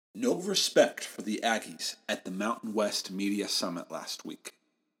No respect for the Aggies at the Mountain West Media Summit last week.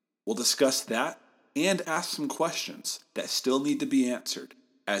 We'll discuss that and ask some questions that still need to be answered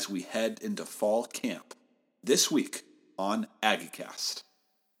as we head into fall camp this week on AggieCast.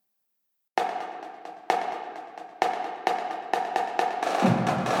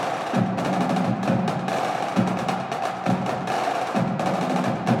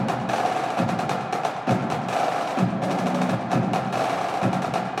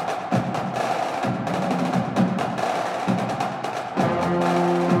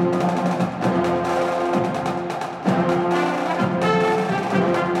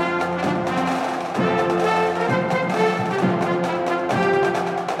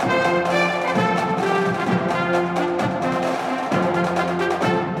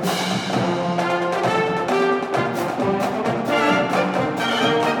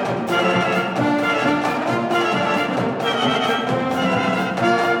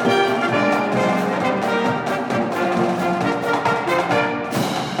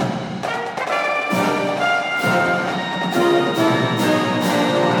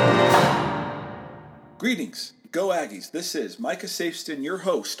 Greetings, Go Aggies. This is Micah Safeston, your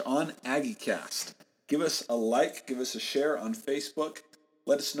host on AggieCast. Give us a like, give us a share on Facebook.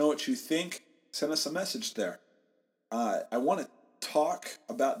 Let us know what you think. Send us a message there. I want to talk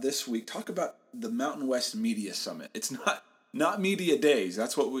about this week. Talk about the Mountain West Media Summit. It's not Media Days.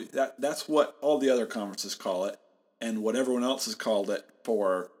 That's what all the other conferences call it, and what everyone else has called it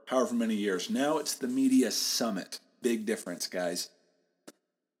for however many years. Now it's the Media Summit. Big difference, guys.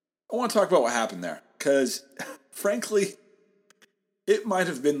 I want to talk about what happened there, because, frankly, it might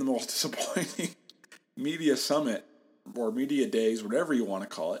have been the most disappointing media summit, or media days, whatever you want to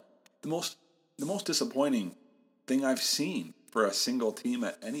call it, the most disappointing thing I've seen for a single team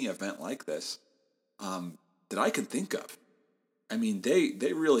at any event like this that I could think of. I mean,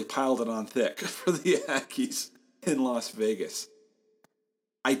 they really piled it on thick for the Aggies in Las Vegas.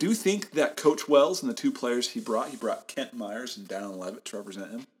 I do think that Coach Wells and the two players he brought Kent Myers and Dallin Levitt to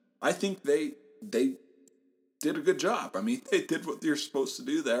represent him. I think they did a good job. I mean, they did what they're supposed to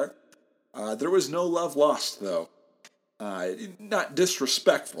do there. There was no love lost, though. Not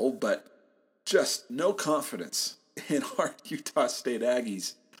disrespectful, but just no confidence in our Utah State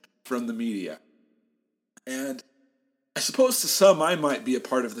Aggies from the media. And I suppose to some I might be a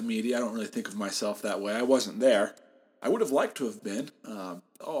part of the media. I don't really think of myself that way. I wasn't there. I would have liked to have been.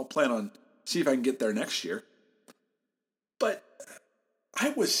 I'll plan on see if I can get there next year. But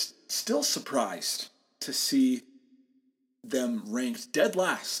I was still surprised to see them ranked dead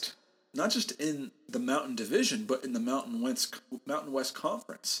last, not just in the Mountain Division, but in the Mountain West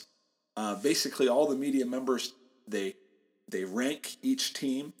Conference. Basically, all the media members, they rank each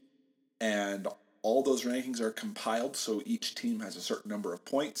team, and all those rankings are compiled, so each team has a certain number of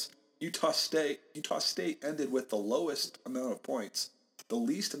points. Utah State ended with the lowest amount of points, the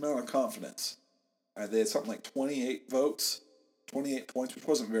least amount of confidence. They had something like 28 votes. 28 points, which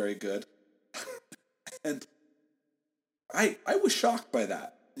wasn't very good. And I was shocked by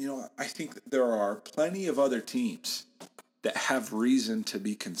that. You know, I think there are plenty of other teams that have reason to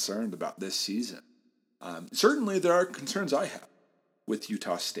be concerned about this season. Certainly there are concerns I have with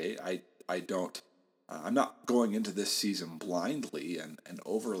Utah State. I'm not going into this season blindly and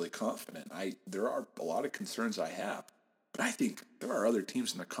overly confident. There are a lot of concerns I have. But I think there are other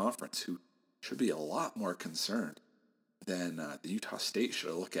teams in the conference who should be a lot more concerned than the Utah State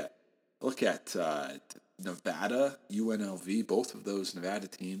should. Look at Nevada, UNLV, both of those Nevada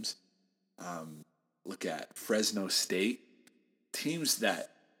teams. Look at Fresno State, teams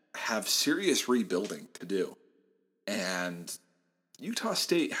that have serious rebuilding to do. And Utah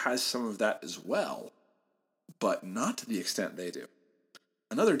State has some of that as well, but not to the extent they do.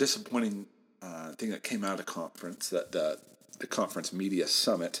 Another disappointing thing that came out of conference, that the conference media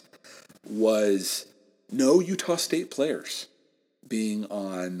summit, was no Utah State players being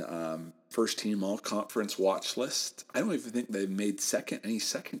on first team all conference watch list. I don't even think they've made any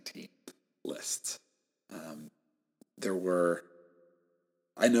second team lists. There were,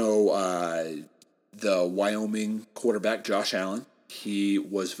 I know the Wyoming quarterback Josh Allen, he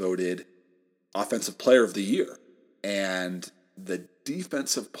was voted Offensive Player of the Year, and the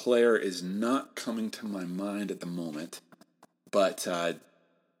defensive player is not coming to my mind at the moment, but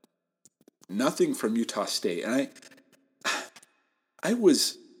nothing from Utah State. And I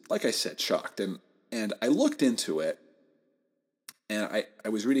was, like I said, shocked. And I looked into it, and I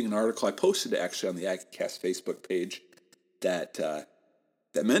was reading an article. I posted it actually on the AggieCast Facebook page that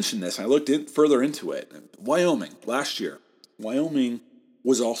mentioned this. I looked further into it. Wyoming, last year, Wyoming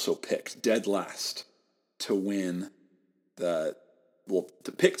was also picked dead last to win the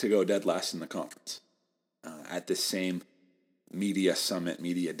to pick to go dead last in the conference at this same media summit,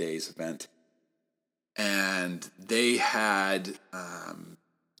 media days event. And they had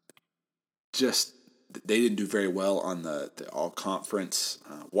they didn't do very well on the all-conference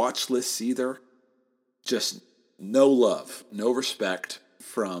watch lists either. Just no love, no respect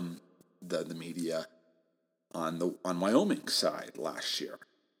from the media on Wyoming's side last year.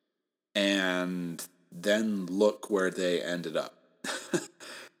 And then look where they ended up.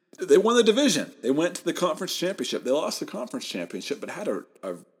 They won the division. They went to the conference championship. They lost the conference championship, but had a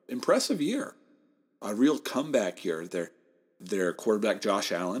impressive year, a real comeback year. Their quarterback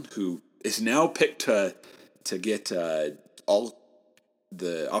Josh Allen, who is now picked to get all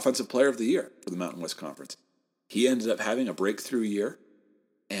the offensive player of the year for the Mountain West Conference. He ended up having a breakthrough year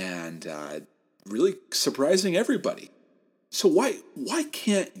and really surprising everybody. So why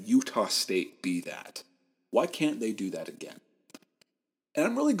can't Utah State be that? Why can't they do that again? And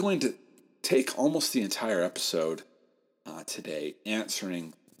I'm really going to take almost the entire episode today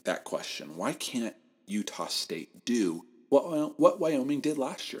answering that question. Why can't Utah State do what Wyoming did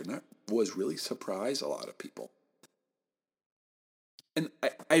last year? And that was really surprised a lot of people. And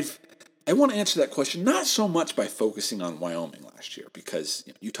I want to answer that question not so much by focusing on Wyoming last year, because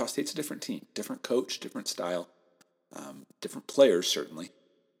Utah State's a different team, different coach, different style, different players certainly.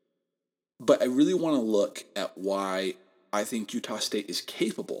 But I really want to look at why I think Utah State is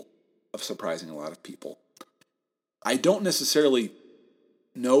capable of surprising a lot of people. I don't necessarily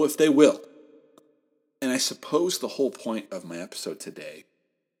know if they will. And I suppose the whole point of my episode today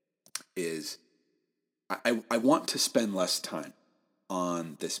is I want to spend less time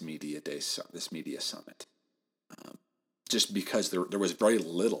on this media day, this media summit, just because there was very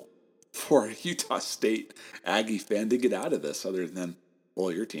little for a Utah State Aggie fan to get out of this, other than,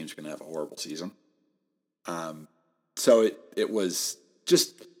 well, your team's going to have a horrible season. So it was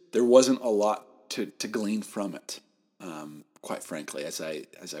just, there wasn't a lot to glean from it, quite frankly. As I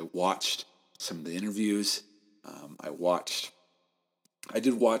watched some of the interviews, I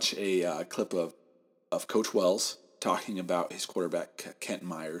did watch a clip of Coach Wells talking about his quarterback, Kent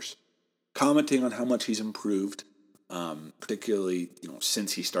Myers, commenting on how much he's improved, particularly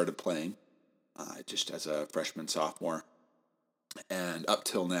since he started playing, just as a freshman, sophomore, and up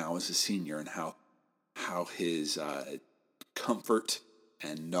till now as a senior, and how his comfort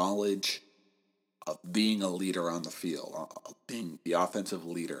and knowledge of being a leader on the field, of being the offensive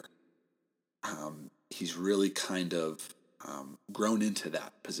leader, he's really kind of grown into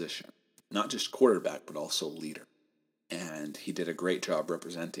that position. Not just quarterback, but also leader. And he did a great job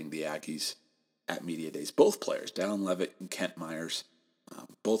representing the Aggies at Media Days. Both players, Dallin Leavitt and Kent Myers,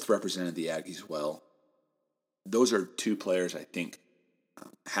 both represented the Aggies well. Those are two players I think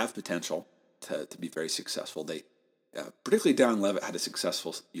have potential to be very successful. They, particularly Dallin Leavitt, had a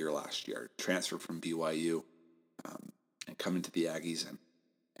successful year last year. Transferred from BYU and coming to the Aggies,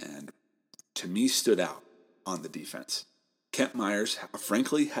 and to me stood out on the defense. Kent Myers,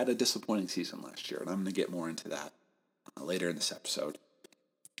 frankly, had a disappointing season last year, and I'm going to get more into that later in this episode.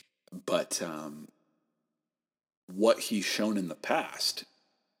 But what he's shown in the past,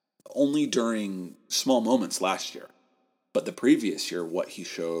 only during small moments last year, but the previous year, what he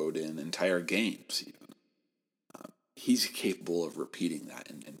showed in entire games, even, he's capable of repeating that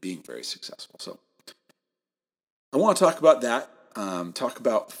and being very successful. So I want to talk about that, talk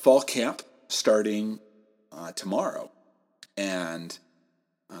about fall camp starting tomorrow, and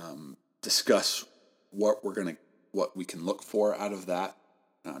discuss what we can look for out of that.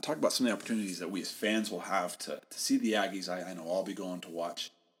 Talk about some of the opportunities that we as fans will have to see the Aggies. I know I'll be going to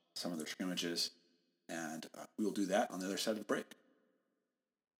watch some of their scrimmages, and we will do that on the other side of the break.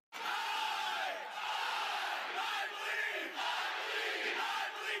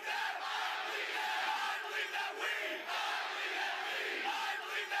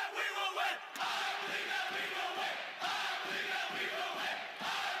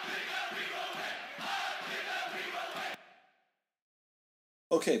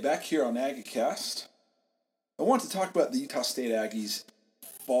 Okay, back here on AggieCast, I want to talk about the Utah State Aggies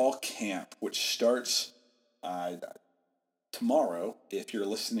fall camp, which starts tomorrow, if you're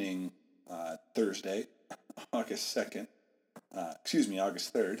listening Thursday, August 2nd,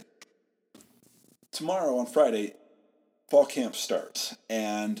 August 3rd. Tomorrow on Friday, fall camp starts,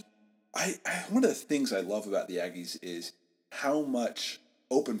 and one of the things I love about the Aggies is how much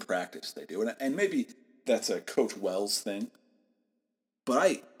open practice they do, and maybe that's a Coach Wells thing,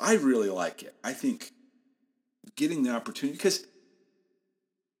 but I really like it. I think getting the opportunity, because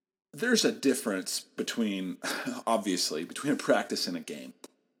there's a difference between a practice and a game.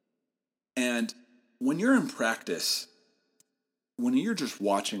 And when you're in practice, when you're just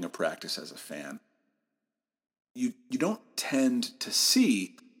watching a practice as a fan, you don't tend to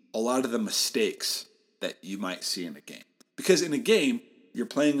see a lot of the mistakes that you might see in a game. Because in a game, you're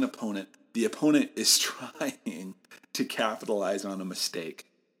playing an opponent. The opponent is trying to capitalize on a mistake.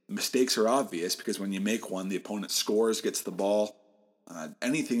 Mistakes are obvious because when you make one, the opponent scores, gets the ball.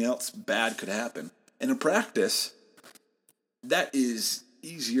 Anything else bad could happen. In a practice, that is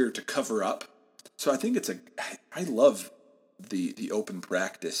easier to cover up. So I think I love the open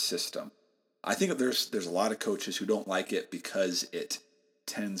practice system. I think there's a lot of coaches who don't like it because it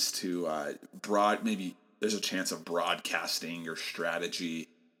tends to maybe there's a chance of broadcasting your strategy,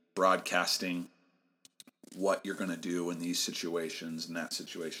 broadcasting what you're going to do in these situations and that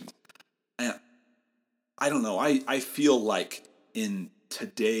situation. And I don't know. I feel like in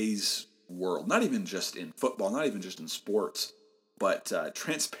today's world, not even just in football, not even just in sports, but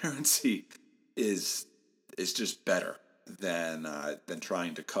transparency is just better than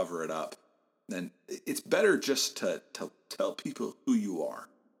trying to cover it up. Then it's better just to tell people who you are.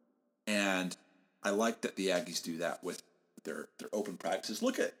 And I like that the Aggies do that with their open practices.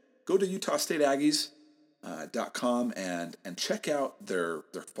 Go to UtahStateAggies.com and check out their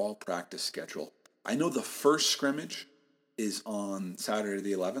fall practice schedule. I know the first scrimmage is on Saturday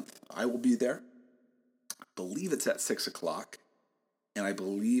the 11th. I will be there. I believe it's at 6 o'clock. And I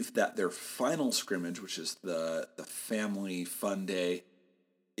believe that their final scrimmage, which is the family fun day,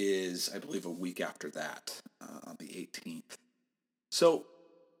 is, I believe, a week after that, on the 18th. So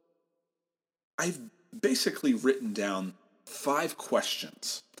I've basically written down 5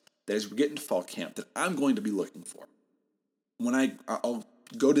 questions that as we get into fall camp that I'm going to be looking for. When I'll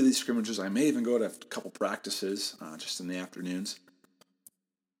go to these scrimmages, I may even go to a couple practices just in the afternoons.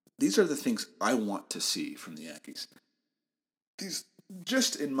 These are the things I want to see from the Aggies. These,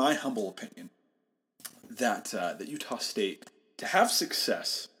 just in my humble opinion, that Utah State, to have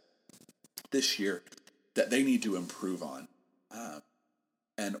success this year, that they need to improve on,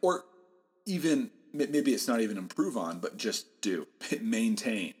 or even maybe it's not even improve on, but just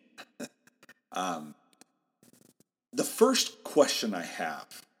maintain. The first question I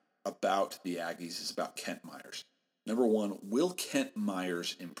have about the Aggies is about Kent Myers. Number 1, will Kent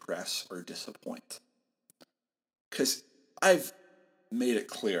Myers impress or disappoint? Because I've made it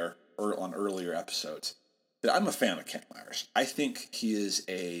clear on earlier episodes that I'm a fan of Kent Myers. I think he is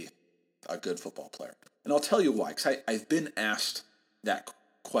a good football player. And I'll tell you why, because I've been asked that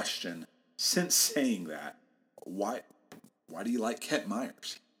question since saying that. Why do you like Kent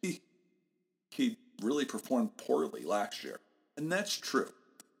Myers? He really performed poorly last year. And that's true.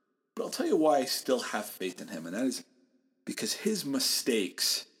 But I'll tell you why I still have faith in him, and that is because his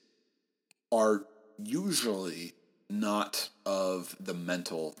mistakes are usually not of the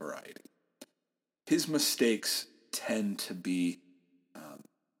mental variety. His mistakes tend to be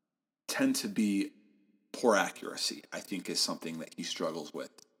poor accuracy, I think, is something that he struggles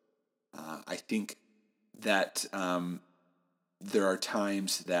with. I think that there are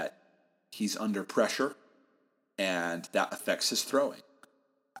times that he's under pressure, and that affects his throwing.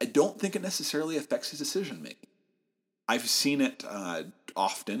 I don't think it necessarily affects his decision-making. I've seen it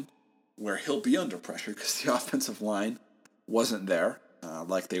often where he'll be under pressure because the offensive line wasn't there,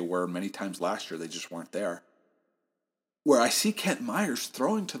 like they were many times last year. They just weren't there. Where I see Kent Myers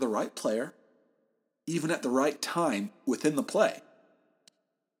throwing to the right player, even at the right time within the play.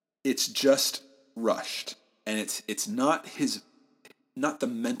 It's just rushed, and it's not the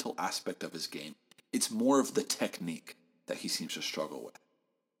mental aspect of his game. It's more of the technique that he seems to struggle with.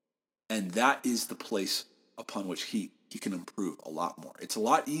 And that is the place upon which he can improve a lot more. It's a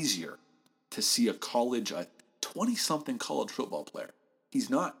lot easier to see a 20-something college football player. He's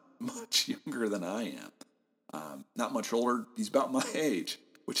not much younger than I am. Not much older. He's about my age,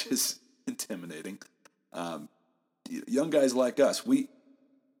 which is intimidating. Young guys like us, we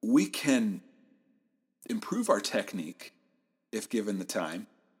can improve our technique if given the time.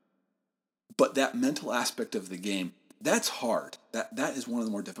 But that mental aspect of the game, that's hard. That is one of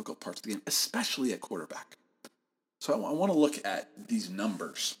the more difficult parts of the game, especially at quarterback. So I want to look at these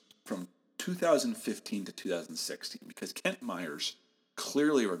numbers from 2015 to 2016 because Kent Myers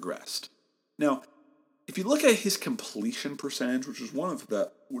clearly regressed. Now, if you look at his completion percentage, which is one of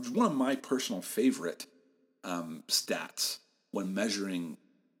my personal favorite stats when measuring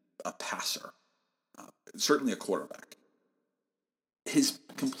a passer, certainly a quarterback, his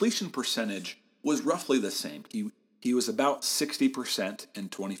completion percentage was roughly the same. He was about 60% in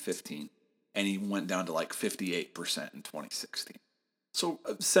 2015, and he went down to like 58% in 2016. So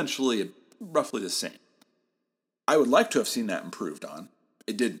essentially, roughly the same. I would like to have seen that improved on.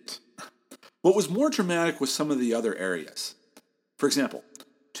 It didn't. What was more dramatic was some of the other areas. For example,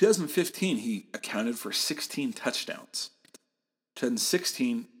 2015, he accounted for 16 touchdowns.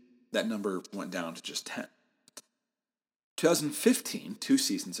 2016, that number went down to just 10. 2015, 2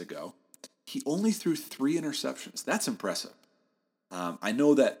 seasons ago, he only threw 3 interceptions. That's impressive. I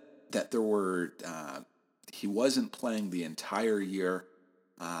know that there were he wasn't playing the entire year.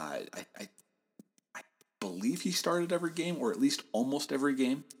 I believe he started every game, or at least almost every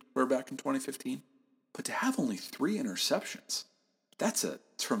game, back in 2015. But to have only 3 interceptions, that's a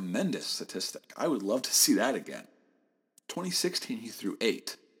tremendous statistic. I would love to see that again. 2016, he threw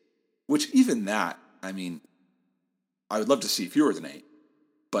 8, which even that, I mean, I would love to see fewer than 8,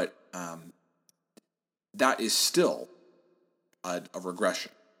 but that is still a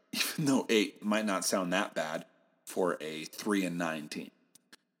regression, even though 8 might not sound that bad for a 3-9 team.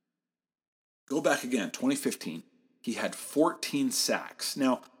 Go back again, 2015, he had 14 sacks.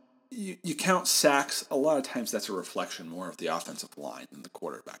 Now, you count sacks, a lot of times that's a reflection more of the offensive line than the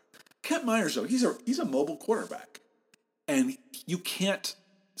quarterback. Kent Myers, though, he's a mobile quarterback. And you can't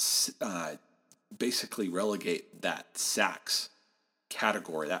basically relegate that sacks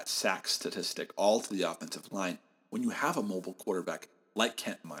category, that sack statistic, all to the offensive line when you have a mobile quarterback like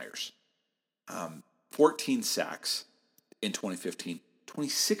Kent Myers. 14 sacks in 2015.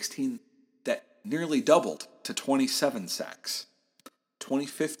 2016, that nearly doubled to 27 sacks.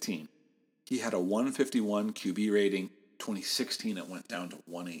 2015, he had a 151 QB rating. 2016, it went down to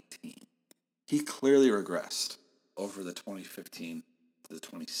 118. He clearly regressed over the 2015 to the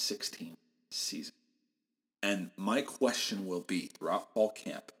 2016 season. And my question will be, throughout fall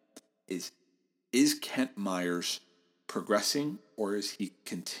camp, is Kent Myers progressing, or is he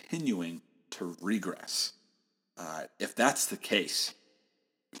continuing to regress? If that's the case,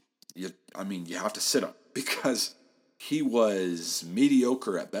 you have to sit him, because he was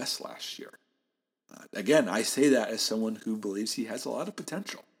mediocre at best last year. Again, I say that as someone who believes he has a lot of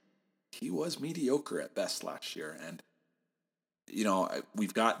potential. He was mediocre at best last year, and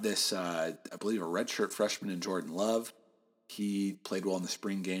we've got this, I believe, a redshirt freshman in Jordan Love. He played well in the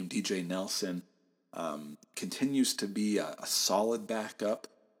spring game. DJ Nelson continues to be a solid backup,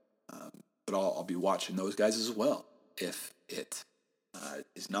 but I'll be watching those guys as well if it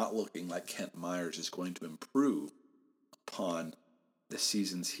is not looking like Kent Myers is going to improve upon the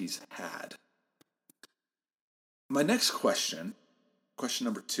seasons he's had. My next question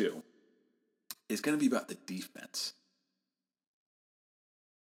number 2, is going to be about the defense.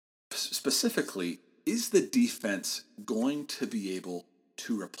 Specifically, is the defense going to be able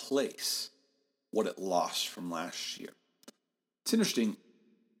to replace what it lost from last year? It's interesting,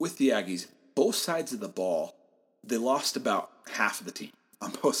 with the Aggies, both sides of the ball, they lost about half of the team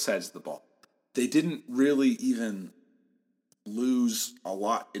on both sides of the ball. They didn't really even lose a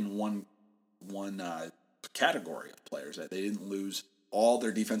lot in one category of players. They didn't lose all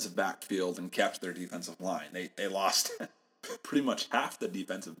their defensive backfield and kept their defensive line. They lost pretty much half the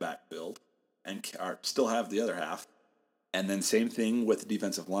defensive backfield and still have the other half. And then same thing with the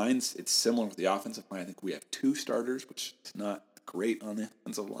defensive lines. It's similar with the offensive line. I think we have 2 starters, which is not great on the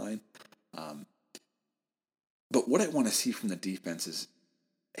offensive line. But what I want to see from the defense is,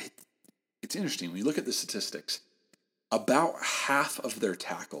 it's interesting. When you look at the statistics, about half of their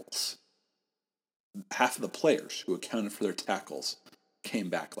tackles, half of the players who accounted for their tackles came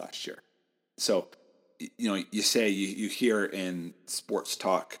back last year. So, you say, you hear in sports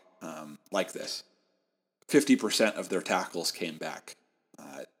talk like this, 50% of their tackles came back,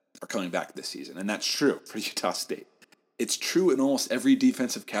 are coming back this season. And that's true for Utah State. It's true in almost every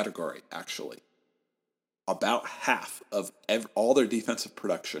defensive category, actually. About half of all their defensive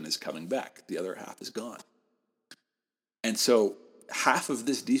production is coming back. The other half is gone. And so half of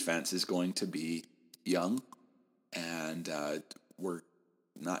this defense is going to be young, and we're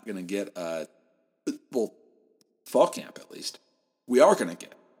not going to get fall camp at least. We are going to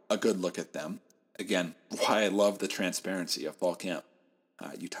get a good look at them. Again, why I love the transparency of fall camp,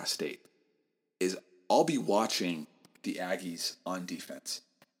 Utah State, is I'll be watching the Aggies on defense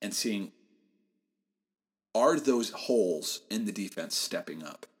and seeing, are those holes in the defense stepping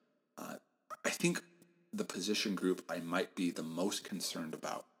up? I think the position group I might be the most concerned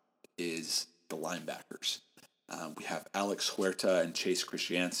about is the linebackers. We have Alex Huerta and Chase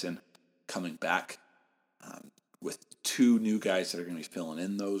Christiansen coming back with 2 new guys that are going to be filling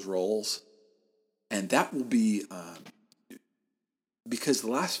in those roles. And that will be because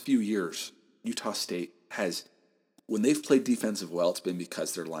the last few years, Utah State has, when they've played defensive well, it's been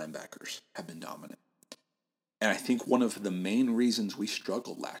because their linebackers have been dominant. And I think one of the main reasons we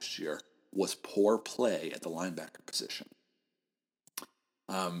struggled last year was poor play at the linebacker position.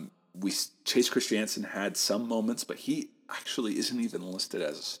 Chase Christiansen had some moments, but actually isn't even listed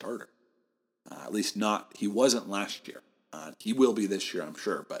as a starter. At least not, he wasn't last year. He will be this year, I'm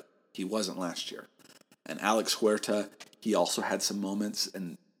sure, but he wasn't last year. And Alex Huerta, he also had some moments,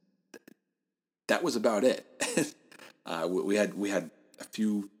 and that was about it. We had a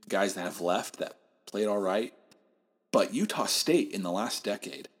few guys that have left that played all right, but Utah State in the last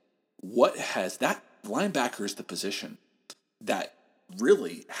decade, that linebacker is the position that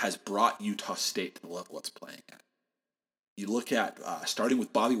really has brought Utah State to the level it's playing at. You look at starting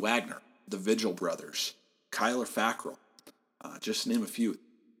with Bobby Wagner, the Vigil brothers, Kyler Fackrell, just to name a few.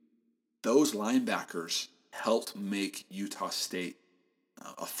 Those linebackers helped make Utah State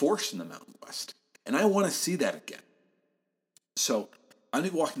a force in the Mountain West. And I want to see that again. So I'm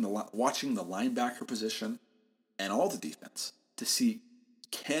watching the linebacker position and all the defense to see,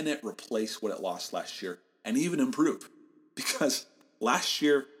 can it replace what it lost last year and even improve? Because last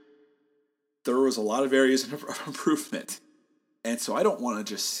year, there was a lot of areas of improvement. And so I don't want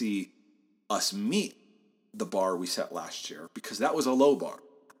to just see us meet the bar we set last year, because that was a low bar.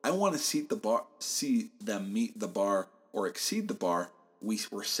 I want to see them meet the bar or exceed the bar we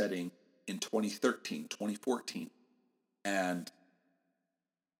were setting in 2013, 2014. And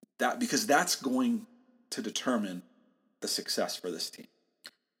because that's going to determine the success for this team.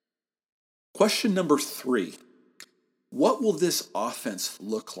 Question number 3. What will this offense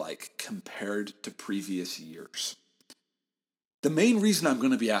look like compared to previous years? The main reason I'm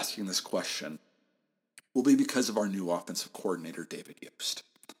going to be asking this question will be because of our new offensive coordinator, David Yost.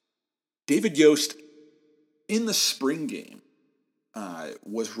 David Yost, in the spring game,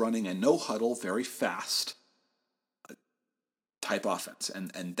 was running a no-huddle, very fast type offense.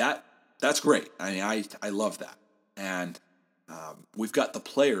 And that's great. I mean, I love that. And we've got the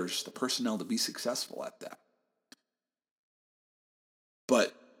players, the personnel to be successful at that.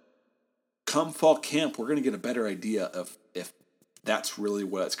 But come fall camp, we're going to get a better idea of if that's really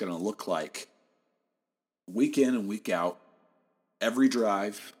what it's going to look like week in and week out, every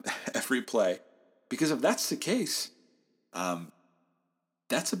drive, every play. Because if that's the case,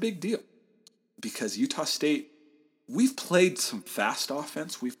 that's a big deal. Because Utah State, we've played some fast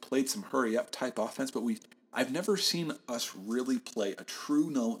offense, we've played some hurry-up type offense, but I've never seen us really play a true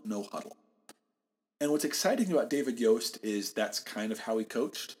no huddle. And what's exciting about David Yost is that's kind of how he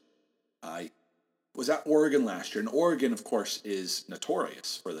coached. I was at Oregon last year, and Oregon, of course, is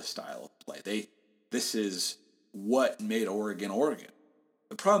notorious for this style of play. This is what made Oregon Oregon.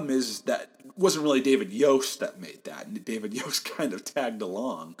 The problem is that it wasn't really David Yost that made that. David Yost kind of tagged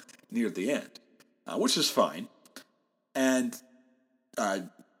along near the end, which is fine. And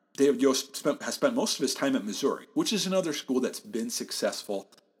David Yost has spent most of his time at Missouri, which is another school that's been successful,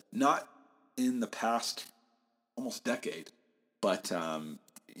 not in the past almost decade, but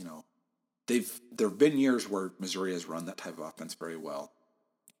there have been years where Missouri has run that type of offense very well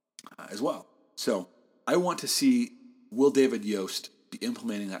as well. So I want to see, will David Yost be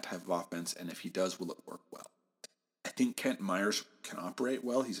implementing that type of offense, and if he does, will it work well? I think Kent Myers can operate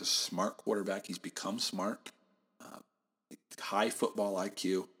well. He's a smart quarterback. He's become smart. High football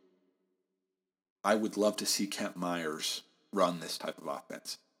IQ. I would love to see Kent Myers run this type of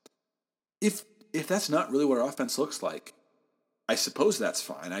offense. If that's not really what our offense looks like, I suppose that's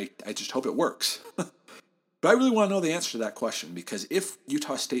fine. I just hope it works. But I really want to know the answer to that question, because if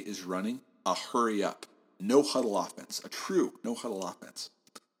Utah State is running a hurry-up, no-huddle offense, a true no-huddle offense,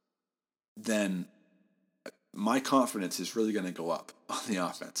 then my confidence is really going to go up on the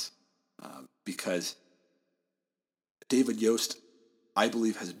offense, because David Yost, I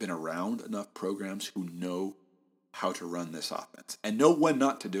believe, has been around enough programs who know how to run this offense and know when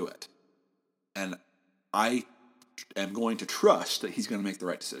not to do it. And I am going to trust that he's going to make the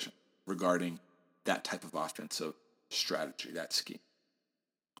right decision regarding that type of offensive strategy, that scheme.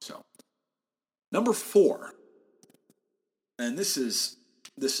 So, number 4, and this is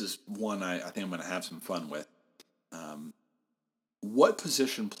one I think I'm going to have some fun with. What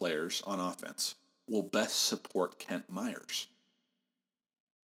position players on offense will best support Kent Myers?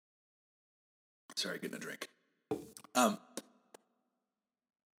 Sorry, getting a drink. I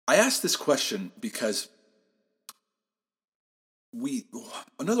asked this question because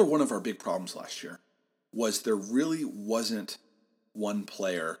another one of our big problems last year was there really wasn't one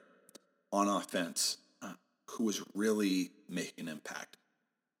player on offense who was really making an impact.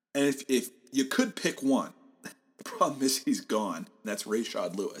 And if you could pick one, the problem is he's gone. That's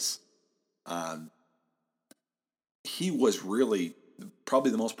Rashad Lewis. He was really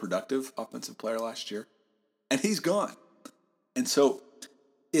probably the most productive offensive player last year, and he's gone. And so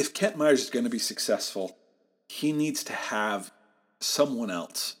if Kent Myers is going to be successful, he needs to have someone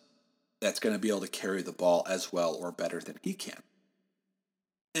else that's going to be able to carry the ball as well or better than he can.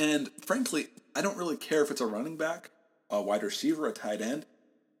 And frankly, I don't really care if it's a running back, a wide receiver, a tight end.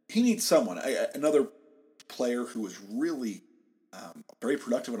 He needs someone. Another player who was really very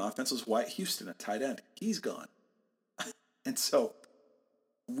productive on offense was Wyatt Houston at tight end. He's gone. And so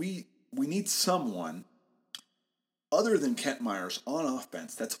we need someone other than Kent Myers on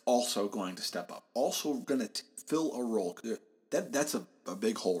offense that's also going to step up, also going to fill a role. That's a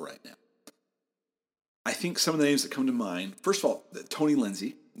big hole right now. I think some of the names that come to mind, first of all, Tony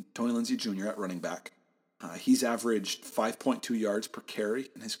Lindsay Jr. at running back. He's averaged 5.2 yards per carry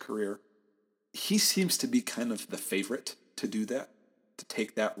in his career. He seems to be kind of the favorite to do that, to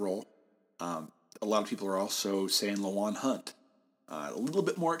take that role. A lot of people are also saying Lawan Hunt. A little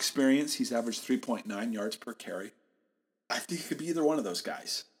bit more experience. He's averaged 3.9 yards per carry. I think it could be either one of those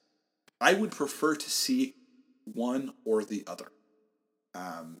guys. I would prefer to see one or the other.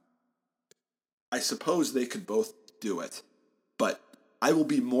 I suppose they could both do it, but I will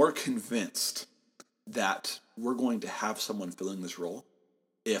be more convinced that we're going to have someone filling this role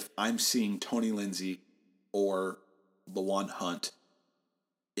if I'm seeing Tony Lindsay or Lawan Hunt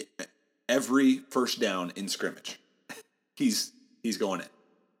every first down in scrimmage. He's going in.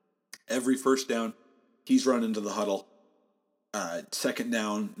 Every first down, he's running into the huddle. Second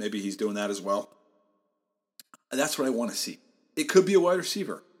down, maybe he's doing that as well. That's what I want to see. It could be a wide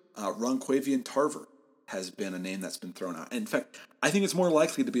receiver. Ronquavian Tarver has been a name that's been thrown out. In fact, I think it's more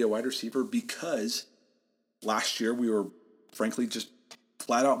likely to be a wide receiver because last year we were, frankly, just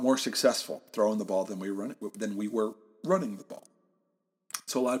flat out more successful throwing the ball than we were running the ball.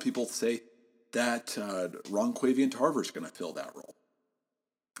 So a lot of people say that Ronquavian Tarver is going to fill that role.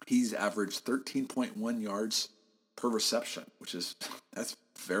 He's averaged 13.1 yards per reception, that's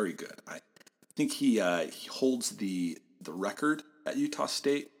very good. I think he holds the record at Utah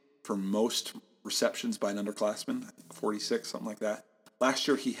State for most receptions by an underclassman, 46, something like that. Last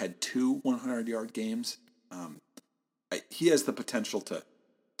year he had 2 100-yard games. He has the potential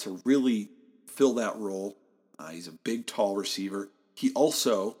to really fill that role. He's a big, tall receiver. He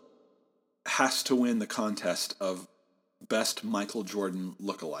also has to win the contest of best Michael Jordan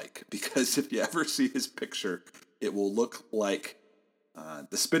lookalike, because if you ever see his picture, it will look like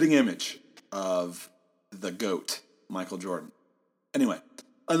the spitting image of the GOAT, Michael Jordan. Anyway,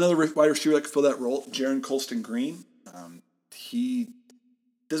 another wide receiver that could fill that role, Jaron Colston Green. He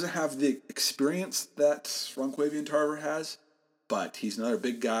doesn't have the experience that Ronquavian Tarver has, but he's another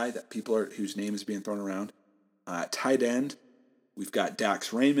big guy that whose name is being thrown around. Tight end, we've got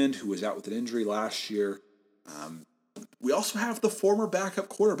Dax Raymond, who was out with an injury last year. We also have the former backup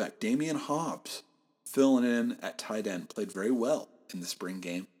quarterback, Damian Hobbs, filling in at tight end. Played very well in the spring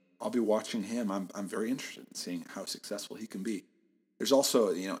game. I'll be watching him. I'm very interested in seeing how successful he can be. There's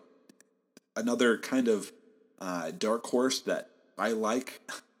also, another kind of dark horse that I like.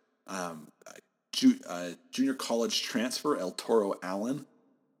 Junior college transfer, El Toro Allen.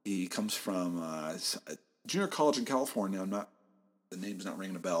 He comes from junior college in California. The name's not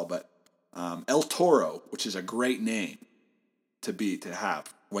ringing a bell, but El Toro, which is a great name to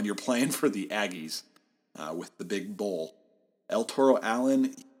have when you're playing for the Aggies with the big bowl. El Toro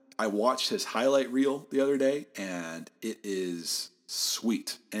Allen, I watched his highlight reel the other day, and it is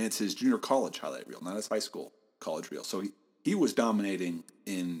sweet. And it's his junior college highlight reel, not his high school college reel. So he was dominating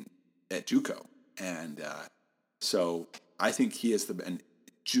at JUCO. And so I think he is and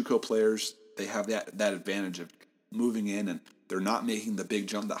JUCO players, they have that advantage of moving in, and they're not making the big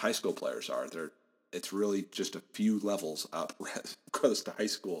jump that high school players are. It's really just a few levels up close to high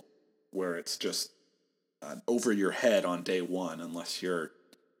school, where it's just over your head on day one, unless you're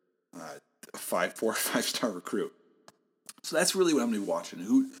a 4 or 5 star recruit. So that's really what I'm going to be watching.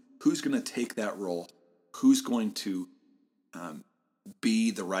 Who's going to take that role? Who's going to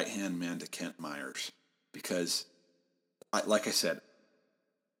be the right-hand man to Kent Myers? Because, like I said,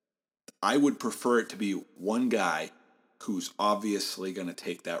 I would prefer it to be one guy who's obviously going to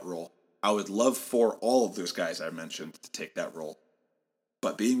take that role. I would love for all of those guys I mentioned to take that role.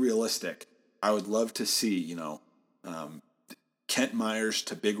 But being realistic, I would love to see, Kent Myers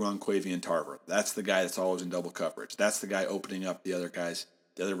to big Ronquavian Tarver. That's the guy that's always in double coverage. That's the guy opening up the other guys,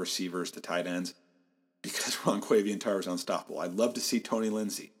 the other receivers, the tight ends, because Ronquavian Tarver's unstoppable. I'd love to see Tony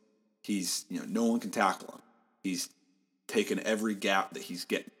Lindsay. He's, no one can tackle him. He's taken every gap that he's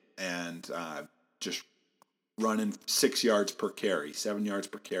getting and just running 6 yards per carry, 7 yards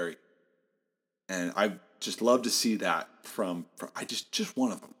per carry. And I just love to see that from just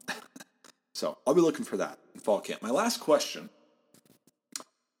one of them. So I'll be looking for that in fall camp. My last question,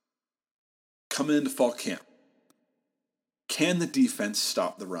 coming into fall camp, can the defense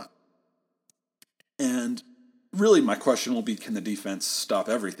stop the run? And really my question will be, can the defense stop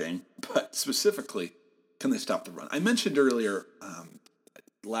everything? But specifically, can they stop the run? I mentioned earlier,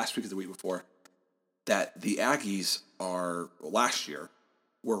 last week or the week before, that the Aggies last year,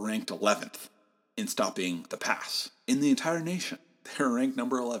 were ranked 11th in stopping the pass in the entire nation. They're ranked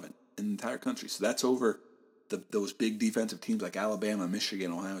number 11 in the entire country. So that's over those big defensive teams like Alabama,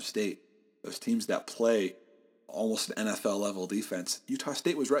 Michigan, Ohio State, those teams that play almost an NFL level defense. Utah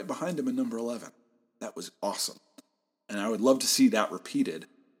State was right behind them in number 11. That was awesome. And I would love to see that repeated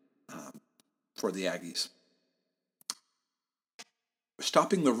for the Aggies.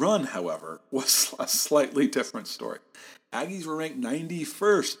 Stopping the run, however, was a slightly different story. Aggies were ranked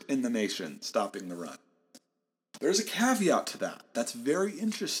 91st in the nation stopping the run. There's a caveat to that. That's very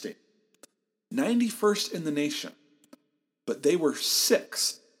interesting. 91st in the nation, but they were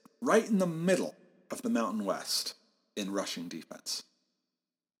 6th, right in the middle of the Mountain West in rushing defense.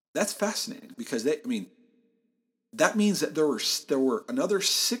 That's fascinating because that means that there were another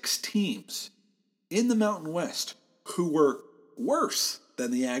 6 teams in the Mountain West who were worse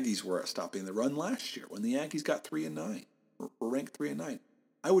than the Aggies were at stopping the run last year when the Aggies got 3-9, were ranked 3-9.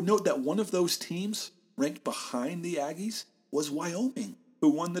 I would note that one of those teams ranked behind the Aggies was Wyoming, who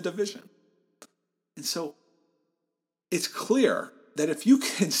won the division. And so it's clear that if you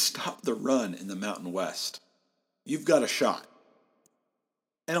can stop the run in the Mountain West, you've got a shot.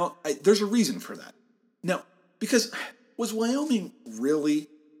 And there's a reason for that. Now, because was Wyoming really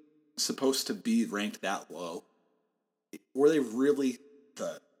supposed to be ranked that low? Were they really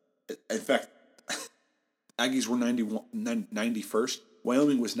in fact, Aggies were 91st.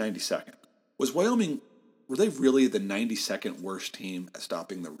 Wyoming was 92nd. Were they really the 92nd worst team at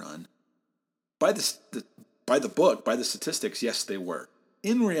stopping the run? By the statistics, yes, they were.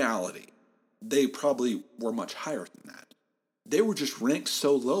 In reality, they probably were much higher than that. They were just ranked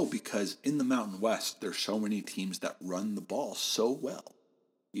so low because in the Mountain West, there's so many teams that run the ball so well.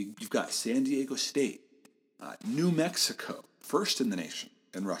 You've got San Diego State, New Mexico, first in the nation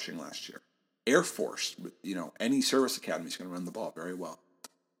in rushing last year. Air Force, any service academy is going to run the ball very well.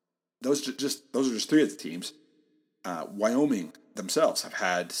 Those are just 3 of the teams. Wyoming themselves have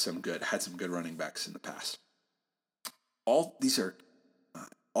had some good running backs in the past. All these are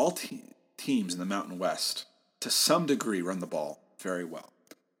teams in the Mountain West to some degree run the ball very well.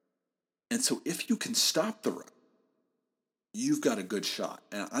 And so if you can stop the run, you've got a good shot.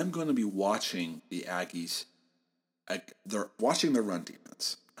 And I'm going to be watching the Aggies. They're watching their run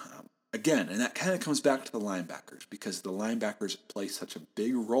defense. Again, and that kind of comes back to the linebackers because the linebackers play such a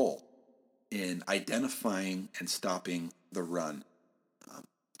big role in identifying and stopping the run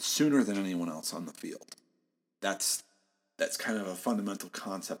sooner than anyone else on the field. That's kind of a fundamental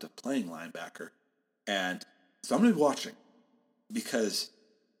concept of playing linebacker. And so I'm going to be watching because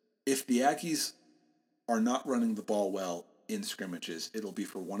if the Aggies are not running the ball well in scrimmages, it'll be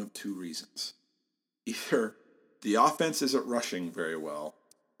for one of 2 reasons. Either the offense isn't rushing very well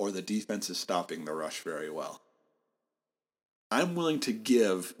or the defense is stopping the rush very well. I'm willing to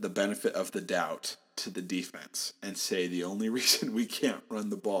give the benefit of the doubt to the defense and say the only reason we can't run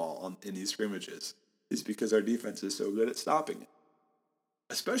the ball in these scrimmages is because our defense is so good at stopping it.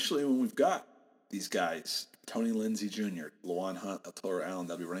 Especially when we've got these guys, Tony Lindsay Jr., Lawan Hunt, Atoro Allen,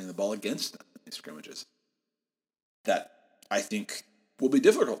 they'll be running the ball against them in these scrimmages. That I think will be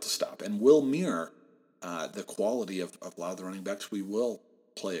difficult to stop and will mirror the quality of a lot of the running backs we will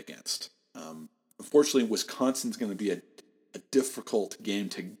play against. Unfortunately, Wisconsin's going to be a difficult game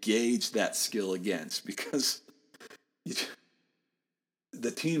to gauge that skill against because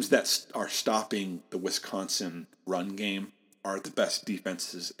the teams that are stopping the Wisconsin run game are the best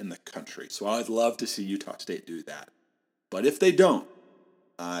defenses in the country. So I'd love to see Utah State do that. But if they don't,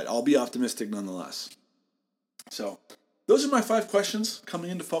 I'll be optimistic nonetheless. So those are my 5 questions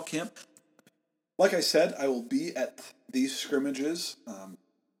coming into fall camp. Like I said, I will be at these scrimmages.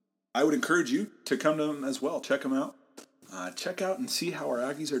 I would encourage you to come to them as well. Check them out. Check out and see how our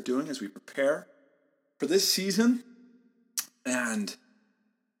Aggies are doing as we prepare for this season. And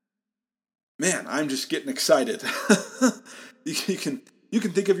man, I'm just getting excited. You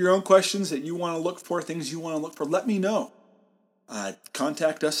can think of your own questions that you want to look for, things you want to look for. Let me know.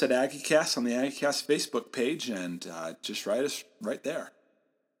 Contact us at AggieCast on the AggieCast Facebook page and just write us right there.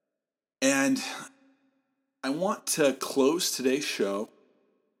 And I want to close today's show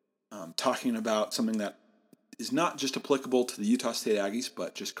talking about something that is not just applicable to the Utah State Aggies,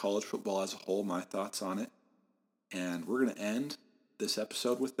 but just college football as a whole, my thoughts on it. And we're going to end this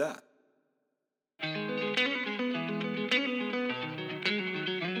episode with that.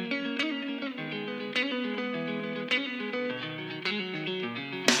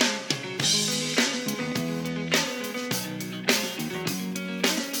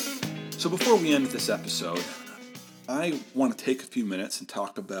 So before we end this episode, I want to take a few minutes and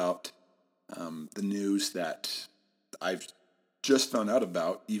talk about the news that I've just found out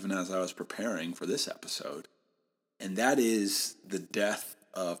about even as I was preparing for this episode, and that is the death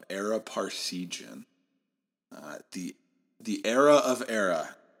of Ara Parseghian. The era of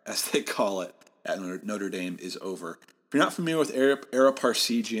Ara, as they call it at Notre Dame, is over. If you're not familiar with Ara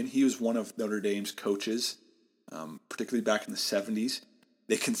Parseghian, he was one of Notre Dame's coaches, particularly back in the 70s.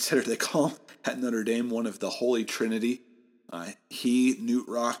 They call him at Notre Dame one of the Holy Trinity. He, Knute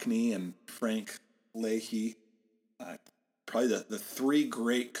Rockne, and Frank Leahy, probably the three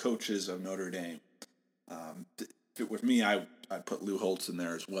great coaches of Notre Dame. If it were me, I'd put Lou Holtz in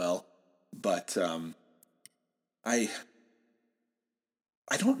there as well. But I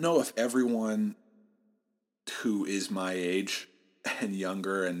don't know if everyone who is my age and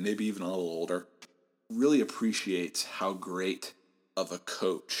younger, and maybe even a little older, really appreciates how great of a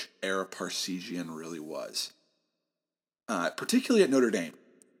coach Ara Parseghian really was. Particularly at Notre Dame.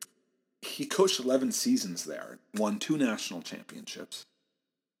 He coached 11 seasons there, won 2 national championships.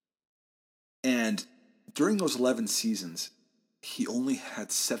 And during those 11 seasons, he only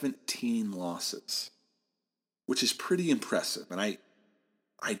had 17 losses, which is pretty impressive. And I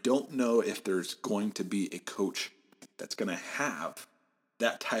don't know if there's going to be a coach that's going to have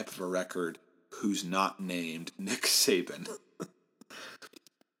that type of a record who's not named Nick Saban.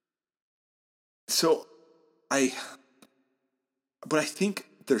 But I think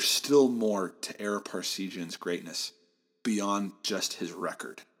there's still more to Ara Parseghian's greatness beyond just his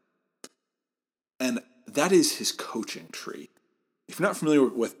record. And that is his coaching tree. If you're not familiar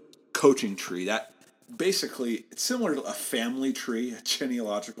with coaching tree, that basically, it's similar to a family tree, a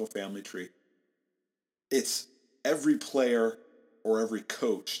genealogical family tree. It's every player or every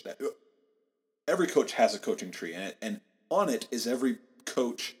coach has a coaching tree, and on it is every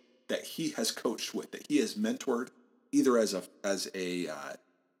coach that he has coached with, that he has mentored, either as a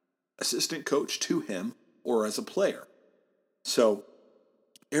assistant coach to him or as a player. So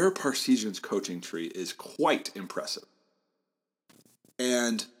Ara Parseghian's coaching tree is quite impressive.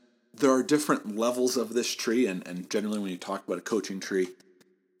 And there are different levels of this tree, and generally when you talk about a coaching tree,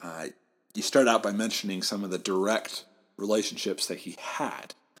 you start out by mentioning some of the direct relationships that he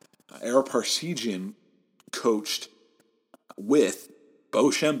had. Ara Parseghian coached with Bo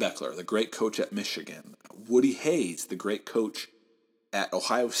Schembechler, the great coach at Michigan, Woody Hayes, the great coach at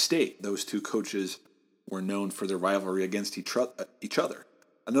Ohio State. Those two coaches were known for their rivalry against each other.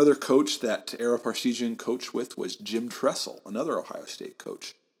 Another coach that Ara Parseghian coached with was Jim Tressel, another Ohio State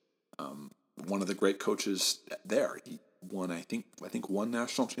coach. One of the great coaches there. He won, I think, one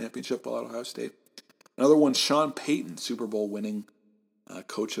national championship while at Ohio State. Another one, Sean Payton, Super Bowl winning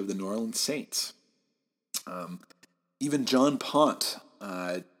coach of the New Orleans Saints. Even John Pont,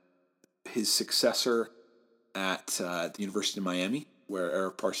 his successor at the University of Miami, where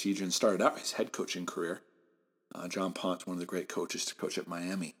Ara Parseghian started out his head coaching career. John Pont, one of the great coaches to coach at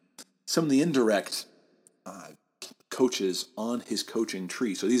Miami. Some of the indirect coaches on his coaching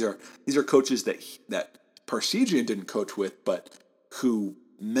tree. So these are coaches that Parseghian didn't coach with, but who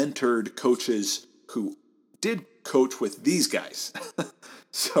mentored coaches who did coach with these guys.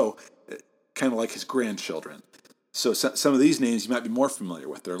 So kind of like his grandchildren. So some of these names you might be more familiar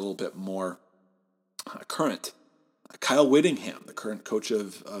with. They're a little bit more current. Kyle Whittingham, the current coach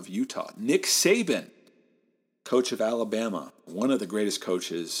of Utah. Nick Saban, coach of Alabama, one of the greatest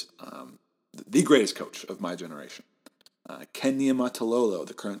coaches, the greatest coach of my generation. Ken Niumatalolo,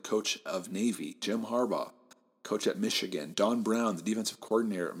 the current coach of Navy. Jim Harbaugh, coach at Michigan. Don Brown, the defensive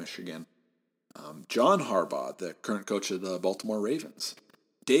coordinator at Michigan. John Harbaugh, the current coach of the Baltimore Ravens.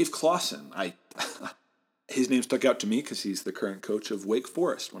 Dave Clawson, his name stuck out to me because he's the current coach of Wake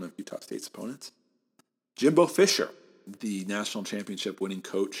Forest, one of Utah State's opponents. Jimbo Fisher, the national championship winning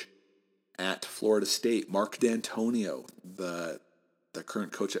coach at Florida State. Mark D'Antonio, the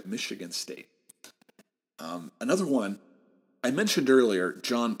current coach at Michigan State. Another one, I mentioned earlier,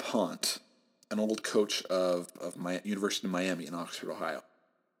 John Pont, an old coach of University of Miami in Oxford, Ohio.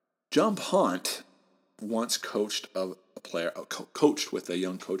 John Pont once coached with a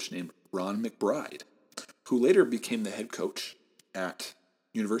young coach named Ron McBride, who later became the head coach at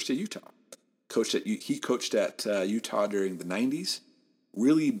University of Utah. He coached at Utah during the 90s,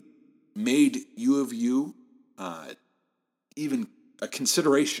 really made U of U even a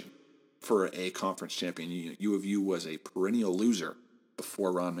consideration for a conference champion. U of U was a perennial loser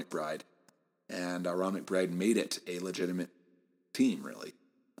before Ron McBride, and Ron McBride made it a legitimate team, really.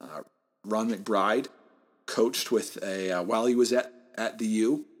 Ron McBride coached with while he was at the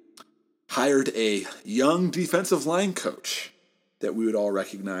U, hired a young defensive line coach that we would all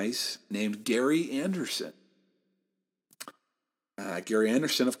recognize named Gary Anderson. Gary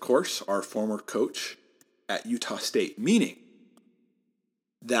Anderson, of course, our former coach at Utah State, meaning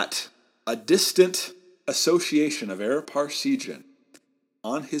that a distant association of Ara Parseghian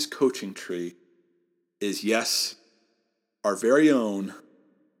on his coaching tree is, yes, our very own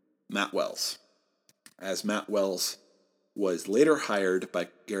Matt Wells, as Matt Wells was later hired by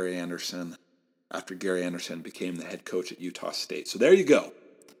Gary Anderson after Gary Anderson became the head coach at Utah State. So there you go.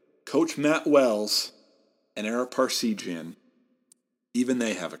 Coach Matt Wells and Ara Parseghian, even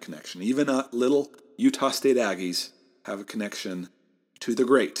they have a connection. Even little Utah State Aggies have a connection to the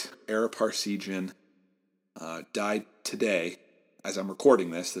great Ara Parseghian. Died today. As I'm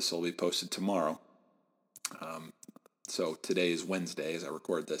recording this, this will be posted tomorrow. So today is Wednesday as I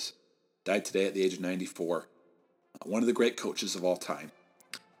record this. Died today at the age of 94. One of the great coaches of all time.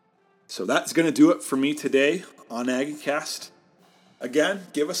 So that's going to do it for me today on AggieCast. Again,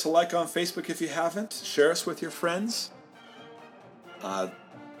 give us a like on Facebook if you haven't. Share us with your friends.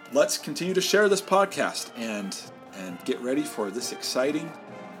 Let's continue to share this podcast and get ready for this exciting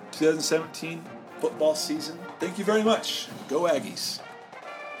 2017 football season. Thank you very much. Go Aggies.